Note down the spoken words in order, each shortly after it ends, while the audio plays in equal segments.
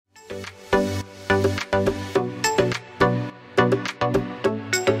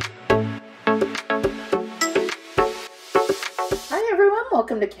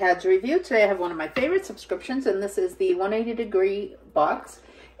Welcome to Kads Review. Today I have one of my favorite subscriptions, and this is the 180-degree box.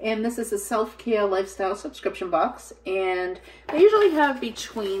 And this is a self-care lifestyle subscription box. And they usually have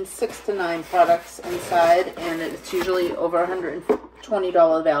between 6 to 9 products inside, and it's usually over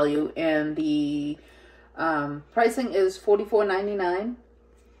 $120 value. And the pricing is $44.99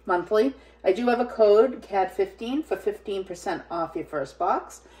 monthly. I do have a code, CAD15, for 15% off your first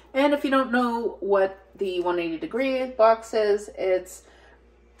box. And if you don't know what the 180-degree box is, it's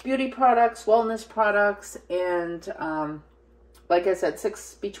beauty products, wellness products, and like I said,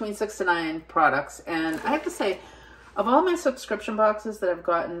 between 6 to 9 products. And I have to say, of all my subscription boxes that I've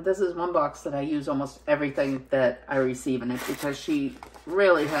gotten, this is one box that I use almost everything that I receive in it, because she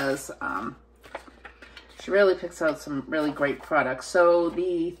really has, she really picks out some really great products. So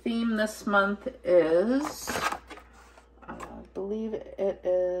the theme this month is, I believe it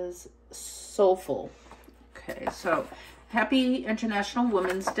is soulful. Okay, so happy International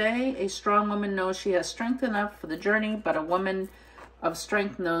Women's Day. A strong woman knows she has strength enough for the journey, but a woman of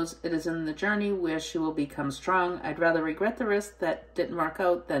strength knows it is in the journey where she will become strong. I'd rather regret the risk that didn't work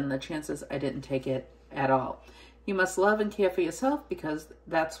out than the chances I didn't take it at all. You must love and care for yourself, because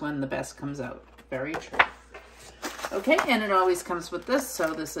that's when the best comes out. Very true. Okay, and it always comes with this.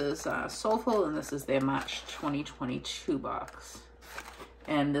 So this is Soulful, and this is their March 2022 box.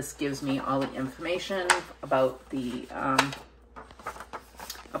 And this gives me all the information about the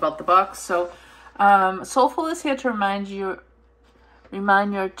box. So Soulful is here to remind you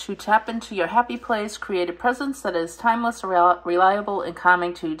to tap into your happy place, create a presence that is timeless, reliable, and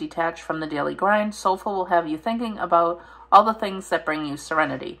calming to detach from the daily grind. Soulful will have you thinking about all the things that bring you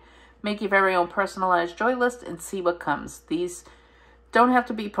serenity. Make your very own personalized joy list and see what comes. These don't have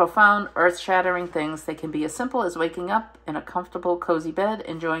to be profound, earth-shattering things. They can be as simple as waking up in a comfortable, cozy bed,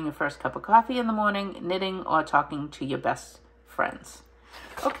 enjoying your first cup of coffee in the morning, knitting, or talking to your best friends.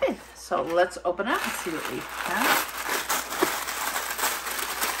 Okay, so let's open up and see what we have.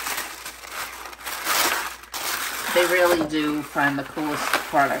 They really do find the coolest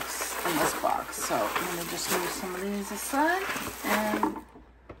products in this box. So let me just move some of these aside, and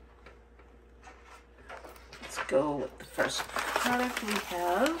let's go with the first product we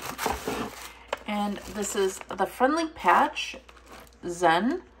have. And this is the Friendly Patch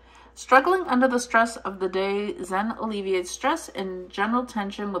Zen. Struggling under the stress of the day, Zen alleviates stress and general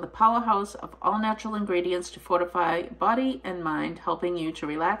tension with a powerhouse of all natural ingredients to fortify body and mind, helping you to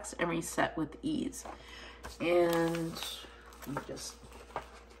relax and reset with ease. And let me just,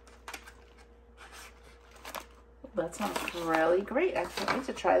 that sounds really great. I can't wait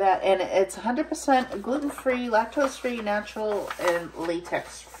to try that. And it's 100% gluten-free, lactose-free, natural, and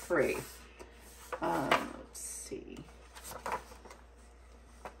latex-free. Let's see.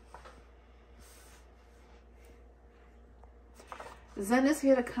 Zen is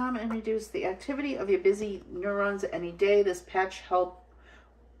here to calm and reduce the activity of your busy neurons any day. This patch help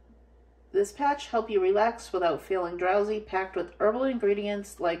you relax without feeling drowsy, packed with herbal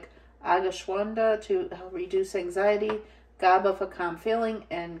ingredients like ashwagandha to help reduce anxiety, GABA for calm feeling,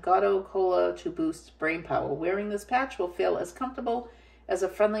 and Gato Cola to boost brain power. Wearing this patch will feel as comfortable as a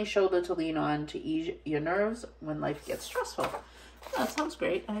friendly shoulder to lean on to ease your nerves when life gets stressful. Oh, that sounds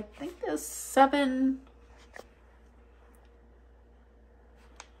great. I think there's 7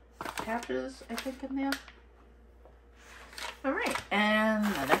 patches, I think, in there. All right, and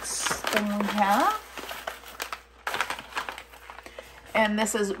the next thing we have, and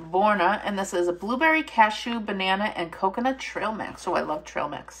this is Borna, and this is a blueberry, cashew, banana, and coconut trail mix. Oh, I love trail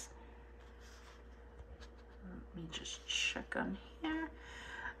mix. Let me just check on here.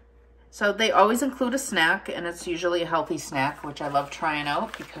 So they always include a snack, and it's usually a healthy snack, which I love trying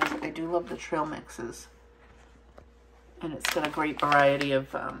out because I do love the trail mixes. And it's got a great variety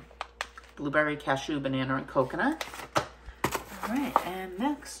of blueberry, cashew, banana, and coconut. All right, and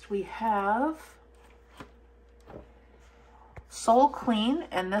next we have Soul Clean,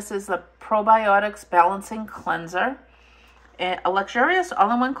 and this is a probiotics balancing cleanser. A luxurious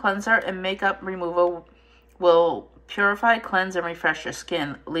all-in-one cleanser and makeup removal will purify, cleanse, and refresh your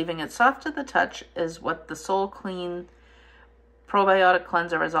skin. Leaving it soft to the touch is what the Soul Clean probiotic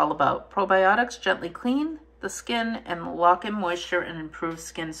cleanser is all about. Probiotics gently clean the skin and lock in moisture and improve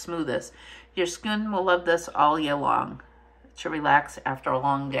skin smoothness. Your skin will love this all year long to relax after a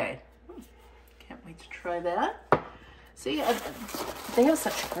long day. Can't wait to try that. See, they have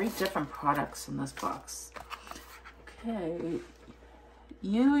such great different products in this box. Okay.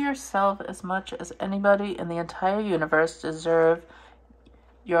 You yourself, as much as anybody in the entire universe, deserve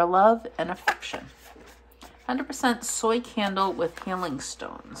your love and affection. 100% soy candle with healing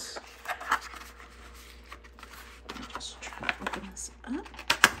stones. Let me just try to open this up.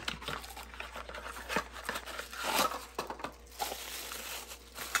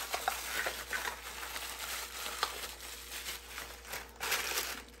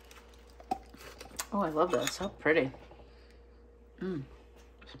 Oh, I love that. It's so pretty.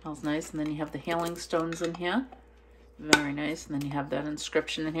 Smells nice. And then you have the healing stones in here. Very nice. And then you have that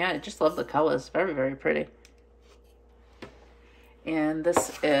inscription in here. I just love the colors. Very, very pretty. And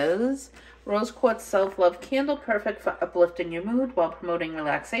this is Rose Quartz Self-Love Candle, perfect for uplifting your mood while promoting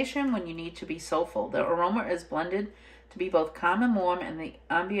relaxation when you need to be soulful. The aroma is blended to be both calm and warm in the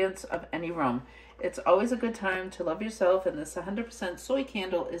ambience of any room. It's always a good time to love yourself, and this 100% soy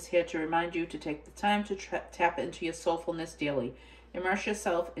candle is here to remind you to take the time to tap into your soulfulness daily. Immerse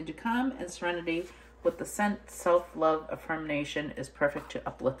yourself into calm and serenity with the scent. Self-love affirmation is perfect to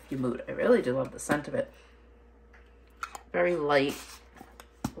uplift your mood. I really do love the scent of it. Very light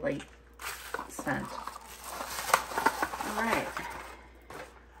scent. All right.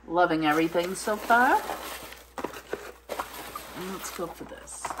 Loving everything so far. And let's go for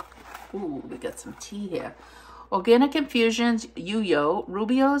this. Ooh, we got some tea here. Organic infusions, yuyo,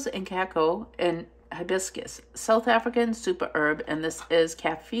 rubios, and kako, and hibiscus. South African super herb, and this is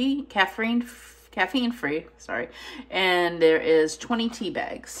caffeine free. Sorry, and there is 20 tea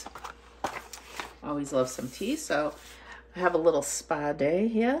bags. Always love some tea, so I have a little spa day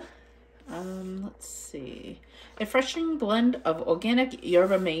here. Let's see. A refreshing blend of organic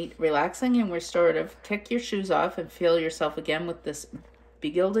yerba mate, relaxing and restorative. Kick your shoes off and feel yourself again with this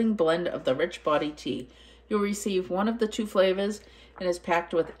begilding blend of the rich body tea. You'll receive one of the two flavors and is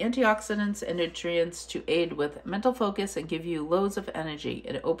packed with antioxidants and nutrients to aid with mental focus and give you loads of energy.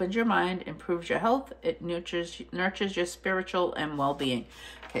 It opens your mind, improves your health, it nurtures your spiritual and well-being.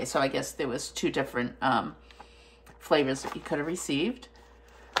 Okay, so I guess there was two different flavors that you could have received.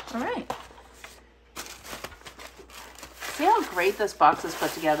 All right. See how great this box is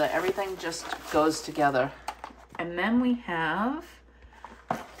put together? Everything just goes together. And then we have,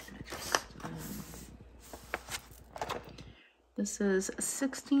 this is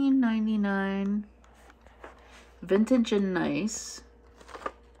 $16.99, vintage and nice.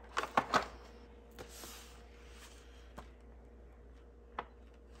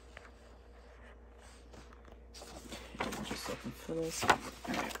 I'm just looking for this. All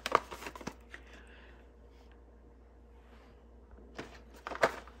right.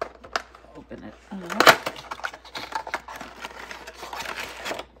 Open it up.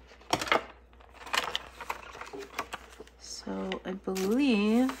 So I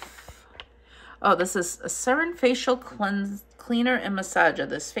believe, oh, this is a Seren Facial Cleaner and Massager.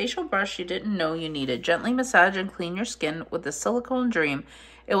 This facial brush you didn't know you needed. Gently massage and clean your skin with the Silicone Dream.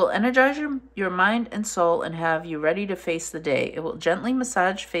 It will energize your mind and soul and have you ready to face the day. It will gently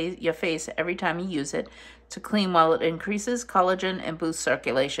massage your face every time you use it to clean, while it increases collagen and boosts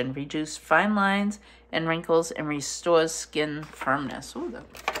circulation, reduce fine lines and wrinkles, and restores skin firmness. Ooh,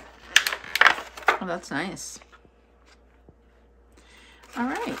 oh, that's nice. All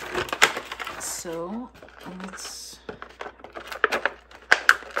right, so let's,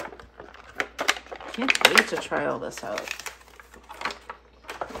 can't wait to try all this out.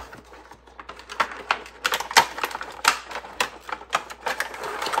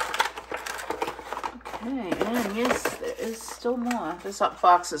 Okay, and yes, there is still more. This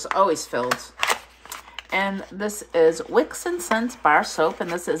box is always filled. And this is Wicks and Scents Bar Soap,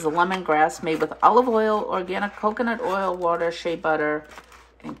 and this is lemongrass made with olive oil, organic coconut oil, water, shea butter,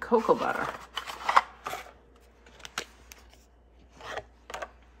 and cocoa butter.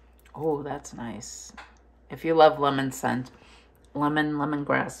 Oh, that's nice. If you love lemon scent,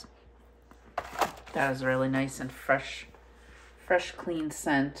 lemongrass, that is really nice and fresh, clean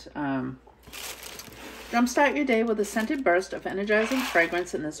scent. Jumpstart your day with a scented burst of energizing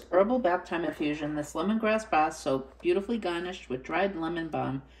fragrance in this herbal bath time infusion. This lemongrass bar soap, beautifully garnished with dried lemon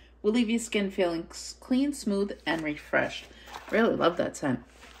balm, will leave your skin feeling clean, smooth, and refreshed. Really love that scent.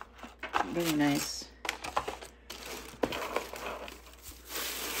 Really nice.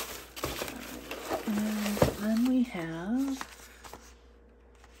 And then we have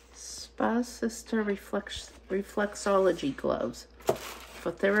Spa Sister Reflexology gloves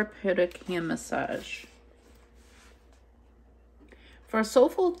for therapeutic hand massage. For a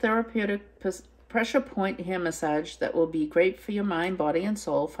soulful therapeutic pressure point hand massage that will be great for your mind, body, and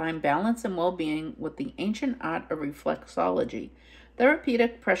soul, find balance and well-being with the ancient art of reflexology.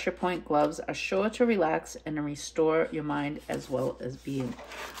 Therapeutic pressure point gloves are sure to relax and restore your mind as well as being.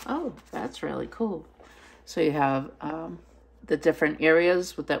 Oh, that's really cool. So you have the different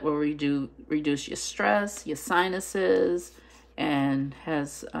areas that will reduce your stress, your sinuses, and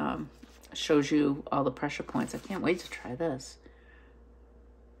has shows you all the pressure points. I can't wait to try this.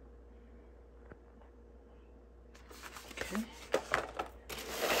 Okay.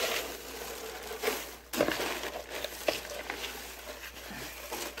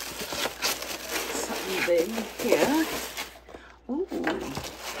 Something big here. Ooh.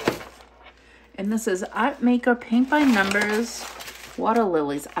 And this is Art Maker Paint by Numbers Water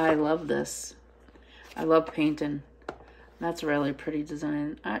Lilies. I love this. I love painting. That's a really pretty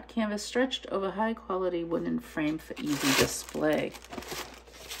design. Art canvas stretched over high quality wooden frame for easy display.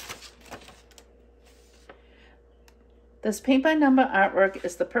 This paint by number artwork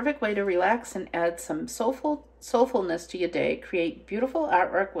is the perfect way to relax and add some soulfulness to your day. Create beautiful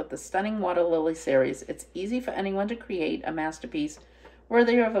artwork with the stunning Water Lily series. It's easy for anyone to create a masterpiece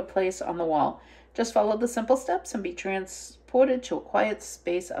worthy of a place on the wall. Just follow the simple steps and be transported to a quiet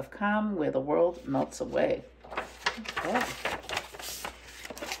space of calm where the world melts away. Okay.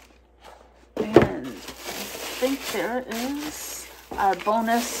 And I think there is our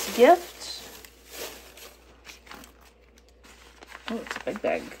bonus gift. Oh, it's a big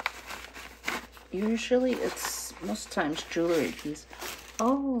bag. Usually it's most times jewelry piece.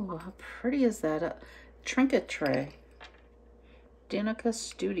 Oh, how pretty is that? A trinket tray. Danica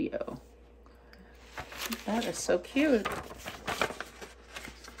Studio. That is so cute.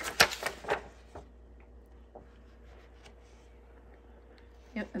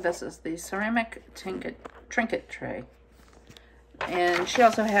 Yep, this is the ceramic trinket tray. And she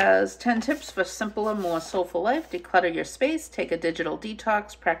also has 10 tips for simpler, more soulful life. Declutter your space, take a digital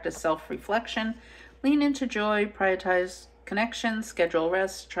detox, practice self-reflection, lean into joy, prioritize connections, schedule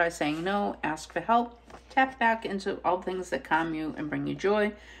rest, try saying no, ask for help, tap back into all things that calm you and bring you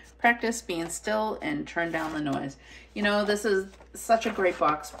joy, practice being still, and turn down the noise. You know, this is such a great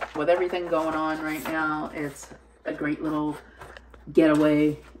box with everything going on right now. It's a great little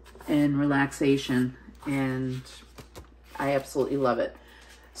getaway and relaxation, and I absolutely love it.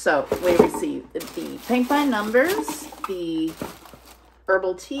 So we received the paint by numbers, the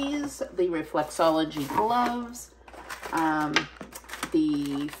herbal teas, the reflexology gloves,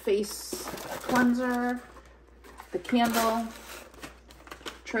 the face cleanser, the candle,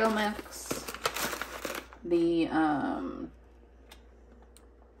 trail mix, the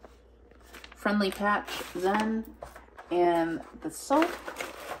friendly patch Zen, and the soap,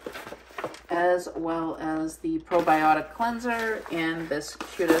 as well as the probiotic cleanser and this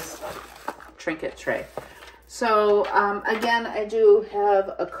cutest trinket tray. So again, I do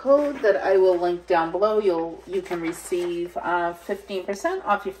have a code that I will link down below. You can receive 15%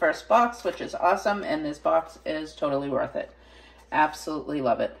 off your first box, which is awesome, and this box is totally worth it. Absolutely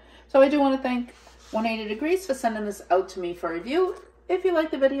love it. So I do want to thank 180 Degrees for sending this out to me for review. If you like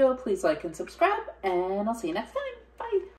the video, please like and subscribe, and I'll see you next time.